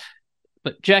everything.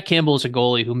 But Jack Campbell is a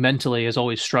goalie who mentally has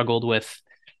always struggled with,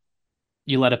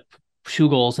 you let up 2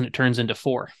 goals and it turns into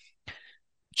 4.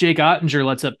 Jake Ottinger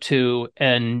lets up 2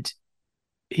 and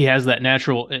he has that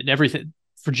natural everything.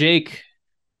 For Jake,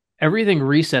 everything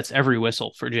resets every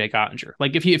whistle for Jake Ottinger.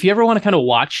 Like if you ever want to kind of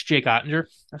watch Jake Ottinger,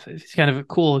 it's kind of a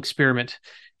cool experiment.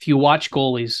 If you watch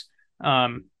goalies,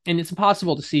 and it's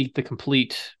impossible to see the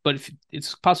complete, but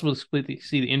it's possible to completely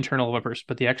see the internal of a person,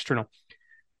 but the external.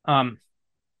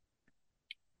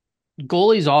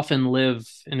 Goalies often live,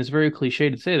 and it's very cliche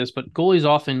to say this, but goalies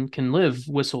often can live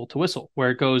whistle to whistle,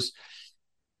 where it goes,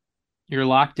 you're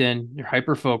locked in, you're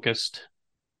hyper-focused,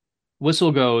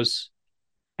 whistle goes,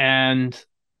 and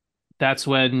that's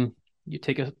when you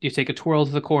take a twirl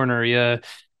to the corner, you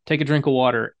take a drink of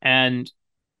water, and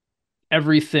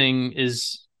everything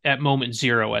is at moment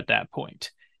zero at that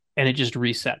point, and it just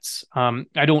resets.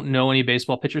 I don't know any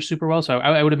baseball pitchers super well, so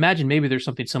I would imagine maybe there's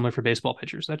something similar for baseball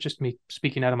pitchers. That's just me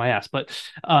speaking out of my ass. But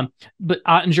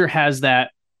Ottinger has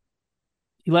that.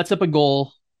 He lets up a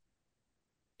goal.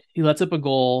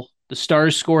 The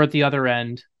Stars score at the other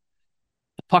end.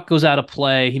 The puck goes out of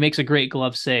play. He makes a great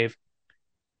glove save.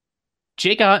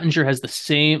 Jake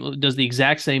Ottinger does the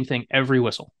exact same thing every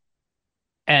whistle.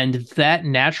 And that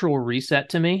natural reset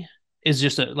to me is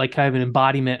just kind of an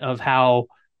embodiment of how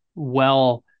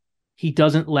well he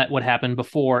doesn't let what happened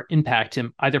before impact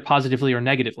him either positively or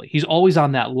negatively. He's always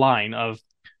on that line of,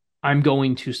 I'm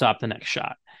going to stop the next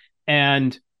shot.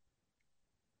 And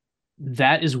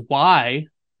that is why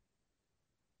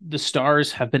the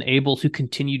Stars have been able to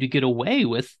continue to get away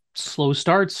with slow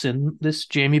starts in this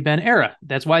Jamie Benn era.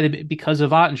 That's why because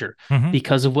of Ottinger,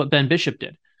 because of what Ben Bishop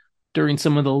did. During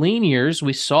some of the lean years,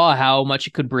 we saw how much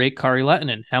it could break Kari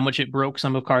Lehtinen, how much it broke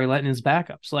some of Kari Lehtinen's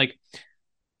backups. Like,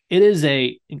 it is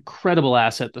a incredible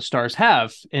asset the Stars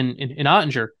have in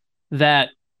Ottinger that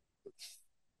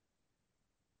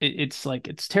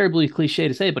it's terribly cliche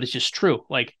to say, but it's just true.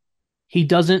 Like, he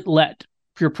doesn't let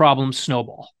your problems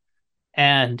snowball.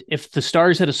 And if the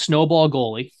Stars had a snowball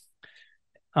goalie,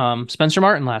 Spencer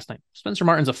Martin last night. Spencer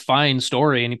Martin's a fine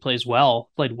story and he played well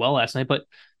last night, but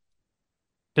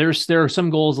there are some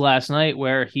goals last night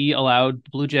where he allowed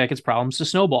Blue Jackets problems to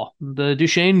snowball. The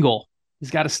Duchesne goal,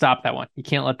 he's got to stop that one. You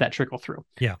can't let that trickle through.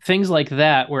 Yeah. Things like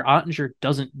that where Ottinger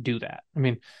doesn't do that. I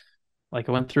mean, like,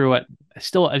 I went through it. I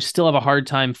still have a hard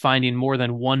time finding more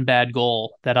than one bad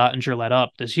goal that Ottinger let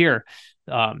up this year.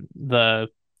 The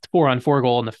 4-on-4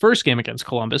 goal in the first game against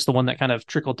Columbus, the one that kind of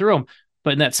trickled through him.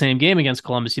 But in that same game against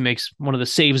Columbus, he makes one of the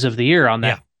saves of the year on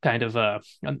that kind of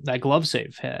that glove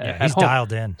save. He's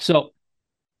dialed in. So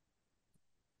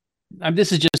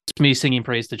this is just me singing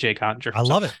praise to Jake Ottinger. I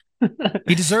love it.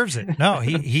 He deserves it. No,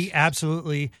 he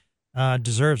absolutely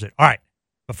deserves it. All right.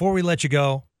 Before we let you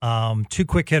go, 2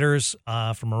 quick hitters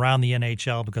from around the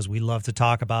NHL, because we love to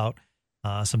talk about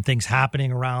some things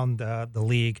happening around the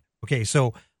league. Okay,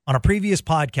 so on a previous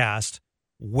podcast,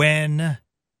 when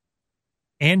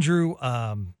Andrew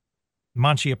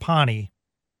Mangiapane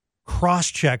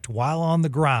cross-checked while on the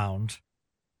ground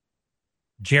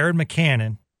Jared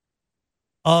McCann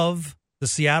of the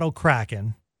Seattle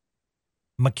Kraken,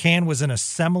 McCann was in a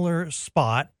similar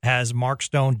spot as Mark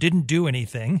Stone, didn't do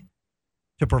anything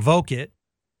to provoke it,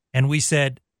 and we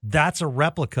said that's a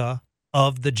replica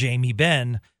of the Jamie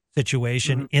Benn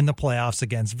situation in the playoffs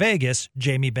against Vegas.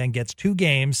 Jamie Benn gets 2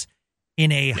 games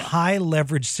in a high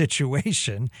leverage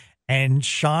situation, and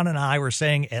Sean and I were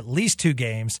saying at least 2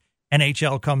 games.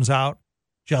 NHL comes out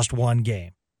just 1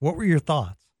 game. What were your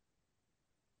thoughts?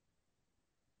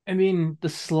 I mean, the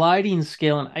sliding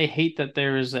scale, and I hate that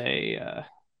there is I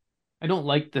don't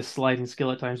like the sliding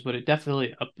scale at times, but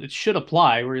it should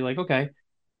apply where you're like, okay,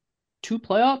 2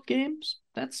 playoff games,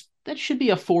 that should be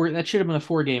a 4. That should have been a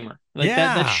 4-gamer. Like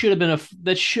that should have been a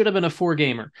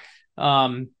 4-gamer.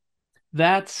 I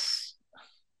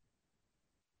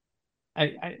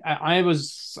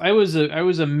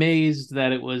was amazed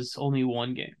that it was only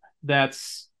 1 game.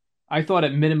 I thought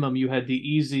at minimum you had the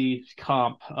easy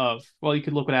comp of, well, you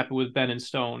could look what happened with Ben and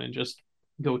Stone and just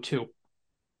go 2,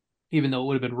 even though it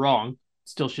would have been wrong.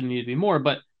 Still shouldn't need to be more,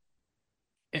 but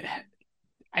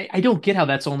I don't get how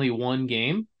that's only 1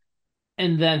 game.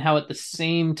 And then how at the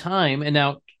same time, and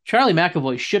now Charlie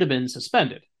McAvoy should have been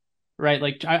suspended, right?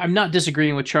 Like, I'm not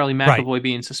disagreeing with Charlie McAvoy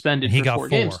being suspended for 4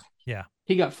 games. Yeah.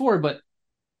 He got 4, but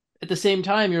at the same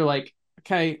time, you're like,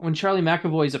 okay, when Charlie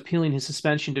McAvoy is appealing his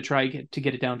suspension to try to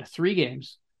get it down to 3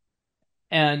 games,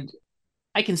 and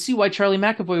I can see why Charlie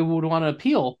McAvoy would want to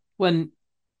appeal when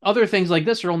other things like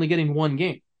this are only getting 1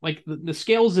 game. Like, the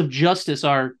scales of justice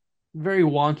are very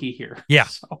wonky here. Yeah.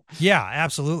 So. Yeah,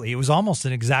 absolutely. It was almost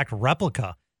an exact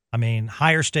replica. I mean,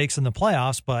 higher stakes in the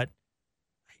playoffs,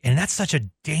 and that's such a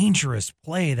dangerous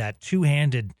play, that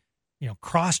 2-handed,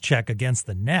 cross check against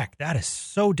the neck. That is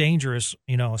so dangerous,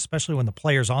 especially when the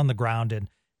player's on the ground and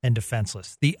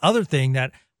defenseless. The other thing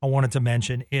that I wanted to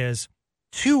mention is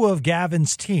 2 of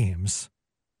Gavin's teams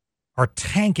are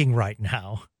tanking right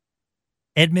now,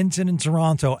 Edmonton and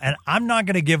Toronto. And I'm not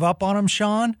going to give up on them,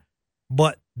 Sean,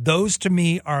 but those to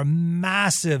me are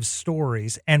massive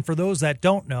stories. And for those that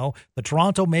don't know, the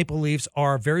Toronto Maple Leafs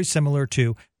are very similar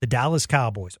to the Dallas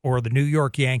Cowboys or the New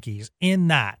York Yankees in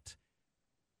that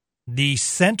the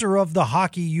center of the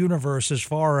hockey universe, as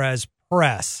far as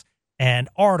press and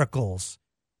articles,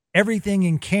 everything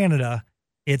in Canada,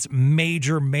 it's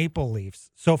major Maple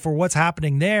Leafs. So for what's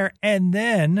happening there, and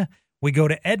then we go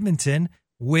to Edmonton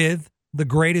with the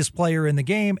greatest player in the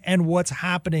game and what's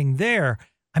happening there.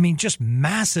 I mean, just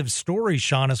massive stories,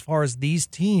 Sean, as far as these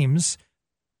teams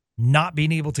not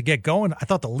being able to get going. I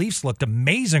thought the Leafs looked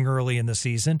amazing early in the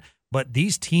season, but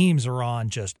these teams are on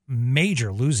just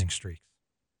major losing streaks.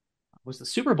 It was the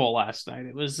Super Bowl last night.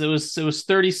 It was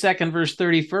 32nd versus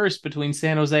 31st between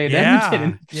San Jose and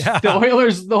Edmonton. Yeah.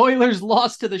 The Oilers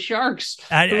lost to the Sharks.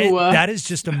 That is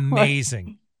just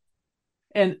amazing.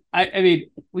 And I mean,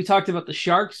 we talked about the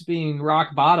Sharks being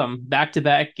rock bottom,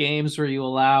 back-to-back games where you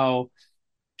allow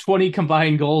 20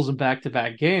 combined goals in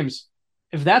back-to-back games.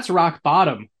 If that's rock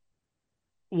bottom,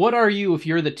 what are you if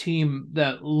you're the team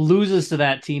that loses to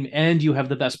that team and you have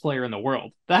the best player in the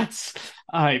world? That's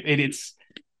the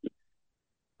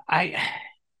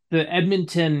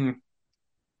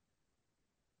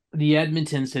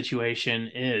Edmonton situation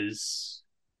is,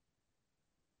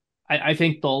 I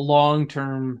think the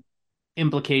long-term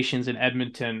implications in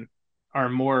Edmonton are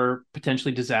more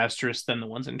potentially disastrous than the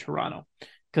ones in Toronto,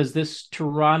 because this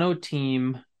Toronto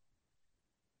team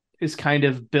is kind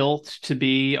of built to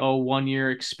be a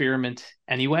one-year experiment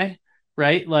anyway,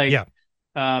 right? Like,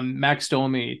 Max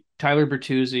Domi, Tyler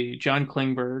Bertuzzi, John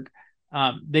Klingberg,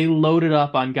 they loaded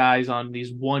up on guys on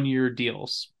these one-year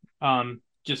deals, and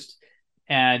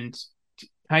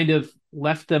kind of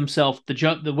left themselves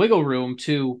the wiggle room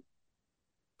to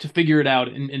figure it out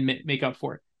and make up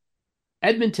for it.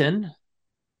 Edmonton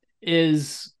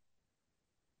is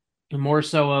more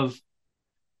so of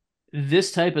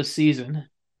this type of season,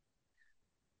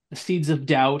 the seeds of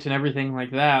doubt and everything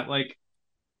like that. Like,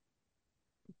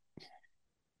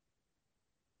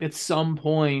 at some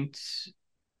point,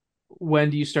 when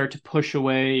do you start to push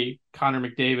away Connor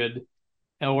McDavid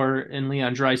and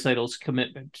Leon Draisaitl's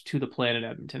commitment to the plan in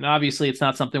Edmonton? Obviously, it's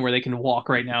not something where they can walk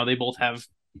right now. They both have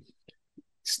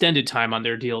extended time on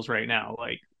their deals right now.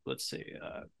 Like, let's see,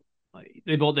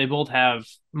 they both have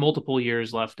multiple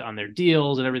years left on their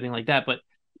deals and everything like that. But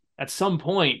at some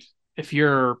point, if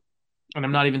you're, and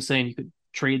I'm not even saying you could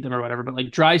trade them or whatever, but like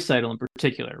Draisaitl in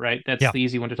particular, right? That's the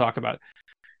easy one to talk about.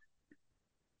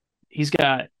 He's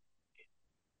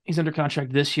under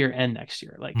contract this year and next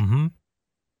year. Like,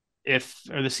 if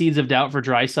are the seeds of doubt for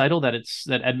Draisaitl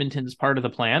that Edmonton is part of the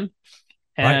plan,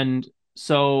 and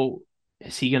so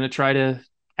is he going to try to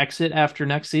exit after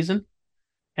next season?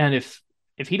 And if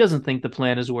he doesn't think the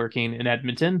plan is working in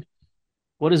Edmonton,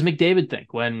 what does McDavid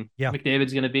think when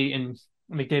McDavid's going to be in?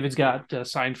 McDavid's got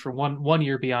signed for one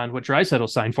year beyond what Draisaitl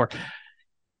signed for.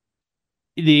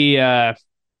 The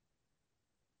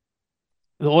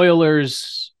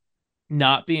Oilers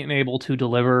not being able to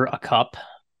deliver a cup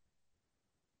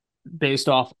based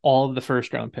off all of the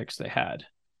first round picks they had,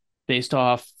 based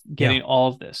off getting all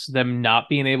of this, them not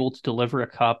being able to deliver a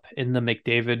cup in the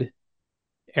McDavid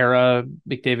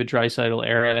Draisaitl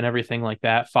era and everything like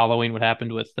that, following what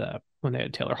happened with when they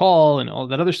had Taylor Hall and all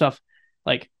that other stuff.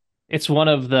 Like, it's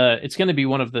going to be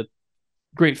one of the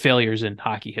great failures in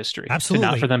hockey history.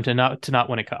 Absolutely. For them to not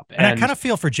win a cup. And I kind of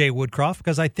feel for Jay Woodcroft,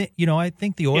 because I think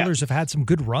the Oilers have had some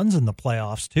good runs in the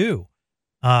playoffs too.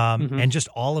 And just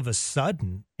all of a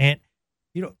sudden, and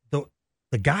the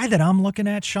guy that I'm looking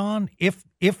at, Sean, if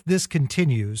this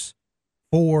continues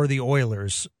for the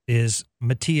Oilers, is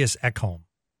Matthias Ekholm.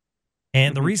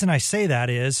 And the reason I say that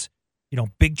is,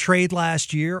 big trade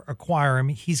last year, acquire him.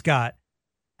 He's got,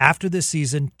 after this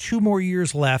season, 2 more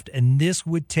years left, and this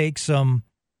would take some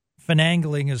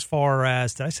finagling as far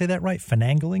as, did I say that right?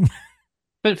 Finagling?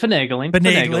 But finagling.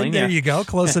 There you go.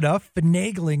 Close enough.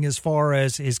 Finagling as far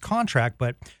as his contract,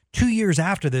 but 2 years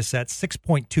after this, at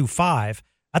 6.25,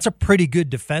 that's a pretty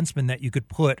good defenseman that you could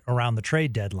put around the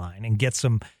trade deadline and get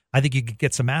some. I think you could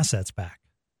get some assets back.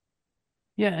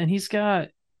 Yeah, and he's got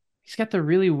the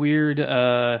really weird.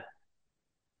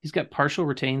 He's got partial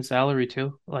retained salary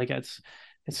too. Like, it's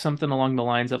something along the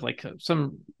lines of like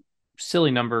some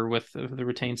silly number with the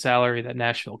retained salary that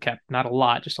Nashville kept. Not a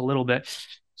lot, just a little bit.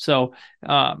 So,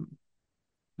 but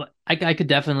I could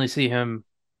definitely see him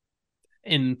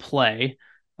in play.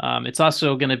 It's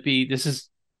also going to be, this is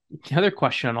the other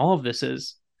question on all of this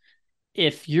is,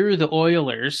 if you're the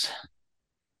Oilers,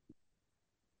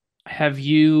 is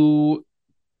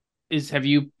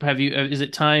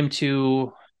it time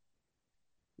to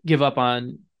give up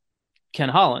on Ken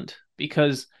Holland?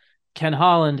 Because Ken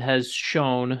Holland has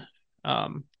shown,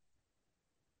 Ken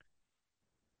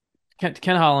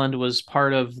Holland was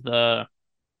part of he's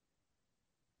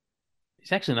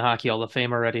actually in the Hockey Hall of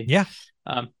Fame already. Yeah.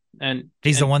 And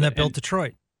he's the one that built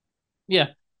Detroit. Yeah.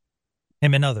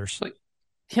 Him and others.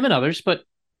 But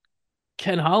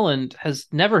Ken Holland has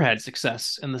never had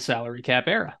success in the salary cap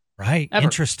era. Right. Ever.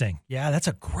 Interesting. Yeah, that's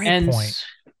a great point.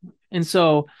 And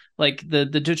so, like the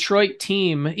Detroit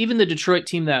team, even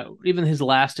his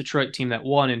last Detroit team that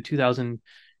won in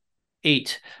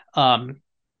 2008,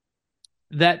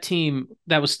 that team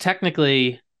that was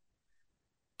technically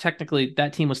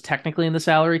that team was technically in the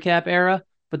salary cap era,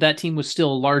 but that team was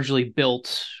still largely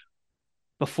built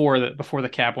before the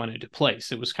cap went into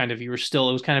place. It was kind of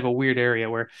a weird area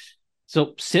where,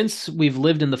 so since we've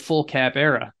lived in the full cap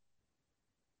era,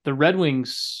 the Red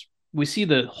Wings, we see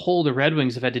the hole the Red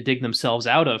Wings have had to dig themselves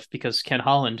out of because Ken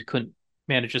Holland couldn't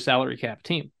manage a salary cap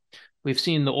team. We've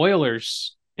seen the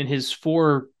Oilers in his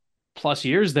 4+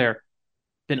 years there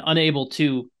been unable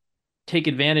to take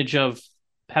advantage of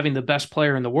having the best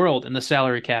player in the world in the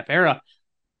salary cap era.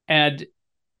 And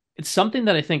it's something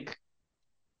that I think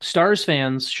Stars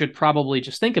fans should probably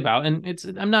just think about.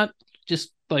 And I'm not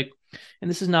just like, and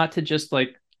this is not to just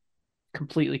like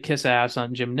completely kiss ass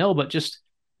on Jim Nill, but just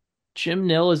Jim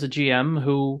Nill is a GM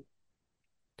who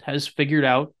has figured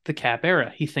out the cap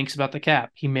era. He thinks about the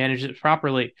cap. He manages it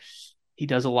properly. He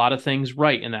does a lot of things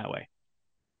right in that way.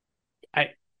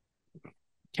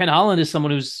 Ken Holland is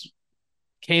someone who's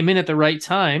came in at the right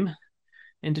time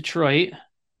in Detroit,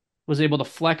 was able to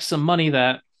flex some money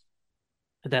that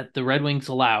the Red Wings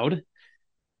allowed,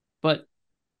 but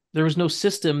there was no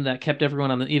system that kept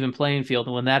everyone on the even playing field.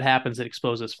 And when that happens, it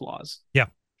exposes flaws. Yeah.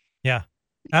 Yeah,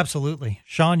 absolutely.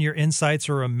 Sean, your insights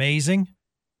are amazing.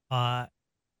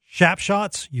 Shap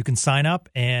Shots, you can sign up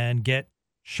and get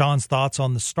Sean's thoughts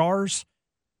on the Stars.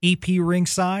 EP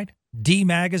Ringside, D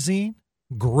Magazine,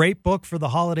 great book for the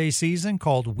holiday season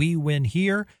called We Win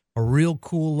Here, a real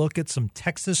cool look at some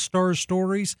Texas Stars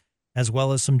stories as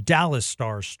well as some Dallas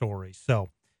Stars stories. So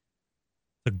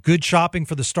a good shopping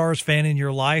for the Stars fan in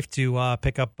your life to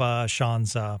pick up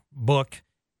Sean's book.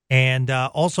 And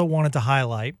also wanted to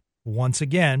highlight, once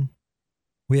again,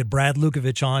 we had Brad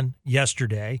Lukovich on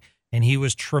yesterday, and he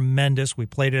was tremendous. We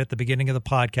played it at the beginning of the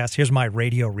podcast. Here's my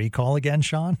radio recall again,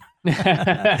 Sean.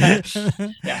 Yes.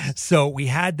 So we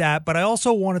had that, but I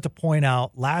also wanted to point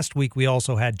out, last week we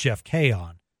also had Jeff Kay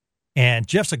on. And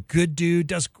Jeff's a good dude,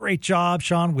 does a great job,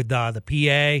 Sean, with the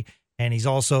PA, and he's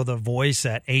also the voice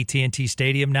at AT&T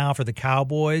Stadium now for the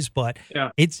Cowboys. But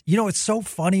it's so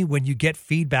funny when you get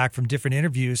feedback from different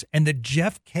interviews, and the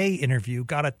Jeff Kay interview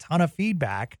got a ton of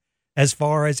feedback as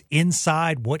far as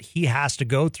inside what he has to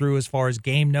go through as far as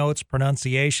game notes,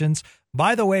 pronunciations.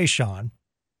 By the way, Sean,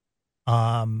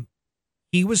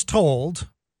 he was told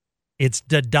it's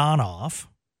Dadonov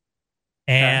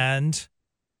and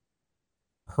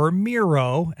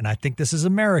Hermiro, and I think this is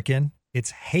American,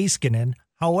 it's Heiskanen.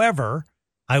 However,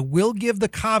 I will give the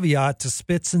caveat to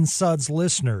Spits and Suds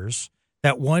listeners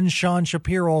that one Sean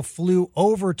Shapiro flew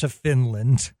over to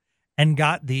Finland and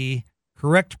got the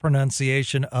correct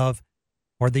pronunciation of,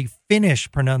 or the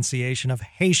Finnish pronunciation of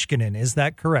Heiskanen. Is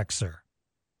that correct, sir?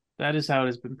 That is how it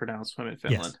has been pronounced when in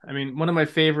Finland. Yes. I mean, one of my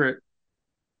favorite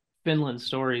Finland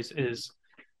stories is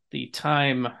the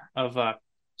time of,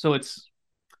 so it's,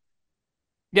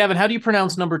 Gavin, how do you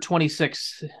pronounce number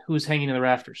 26, who's hanging in the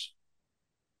rafters?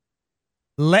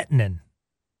 Lettinen.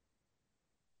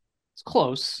 It's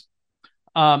close.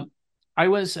 I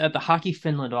was at the Hockey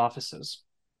Finland offices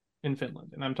in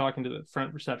Finland, and I'm talking to the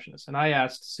front receptionist, and I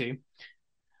asked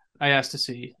to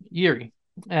see Jiri,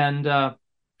 and they're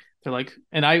like,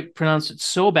 and I pronounced it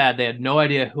so bad they had no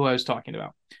idea who I was talking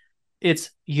about.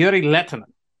 It's Jiri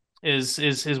Lehtinen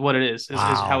is what it is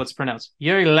how it's pronounced.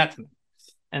 Jiri Lehtinen.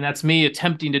 And that's me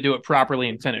attempting to do it properly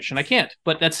in Finnish, and I can't.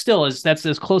 But that's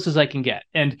as close as I can get.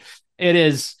 And it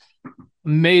is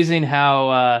amazing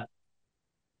how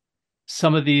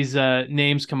some of these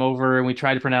names come over, and we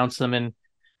try to pronounce them, and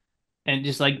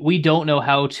just like we don't know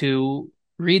how to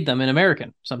read them in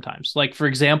American sometimes. Like, for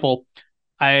example,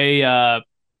 I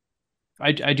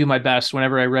do my best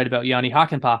whenever I write about Jani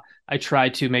Hakanpää. I try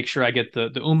to make sure I get the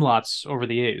umlauts over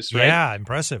the A's. Right? Yeah,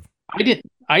 impressive.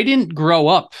 I didn't grow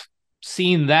up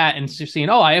seeing that and seeing,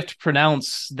 oh, I have to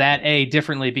pronounce that A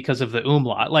differently because of the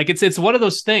umlaut. Like it's one of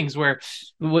those things where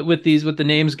with the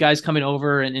names, guys coming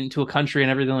over and into a country and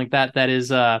everything like that, that is,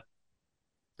 so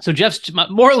Jeff's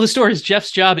moral of the story is Jeff's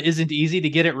job isn't easy to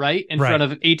get it right in front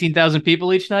of 18,000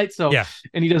 people each night. So,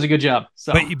 and he does a good job.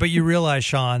 So, but you realize,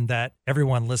 Sean, that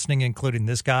everyone listening, including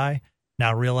this guy,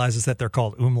 now realizes that they're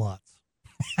called umlauts.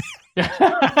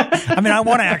 I mean, I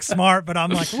want to act smart, but I'm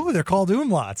like, ooh, they're called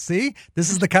umlauts. See, this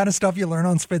is the kind of stuff you learn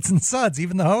on Spits and Suds,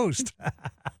 even the host.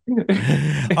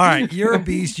 All right, you're a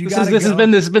beast. This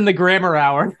has been the grammar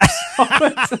hour.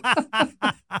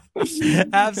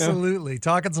 Absolutely.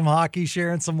 Talking some hockey,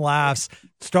 sharing some laughs.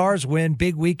 Stars win.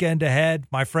 Big weekend ahead.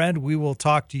 My friend, we will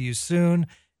talk to you soon.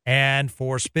 And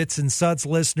for Spits and Suds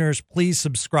listeners, please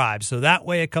subscribe. So that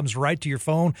way it comes right to your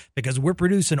phone, because we're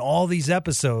producing all these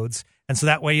episodes. And so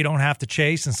that way you don't have to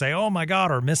chase and say, oh my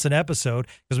God, or miss an episode,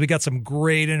 because we got some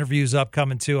great interviews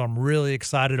upcoming too. I'm really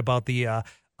excited about the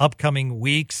upcoming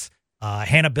weeks.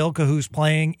 Hannah Bilka, who's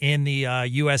playing in the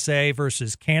USA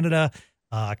versus Canada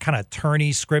kind of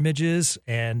tourney scrimmages,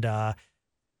 and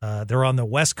they're on the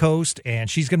West Coast, and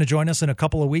she's going to join us in a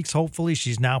couple of weeks, hopefully.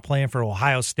 She's now playing for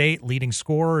Ohio State, leading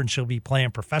scorer, and she'll be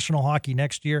playing professional hockey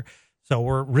next year. So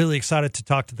we're really excited to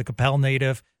talk to the Capel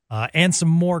native and some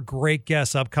more great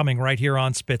guests upcoming right here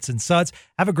on Spits and Suds.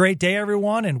 Have a great day,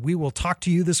 everyone, and we will talk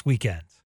to you this weekend.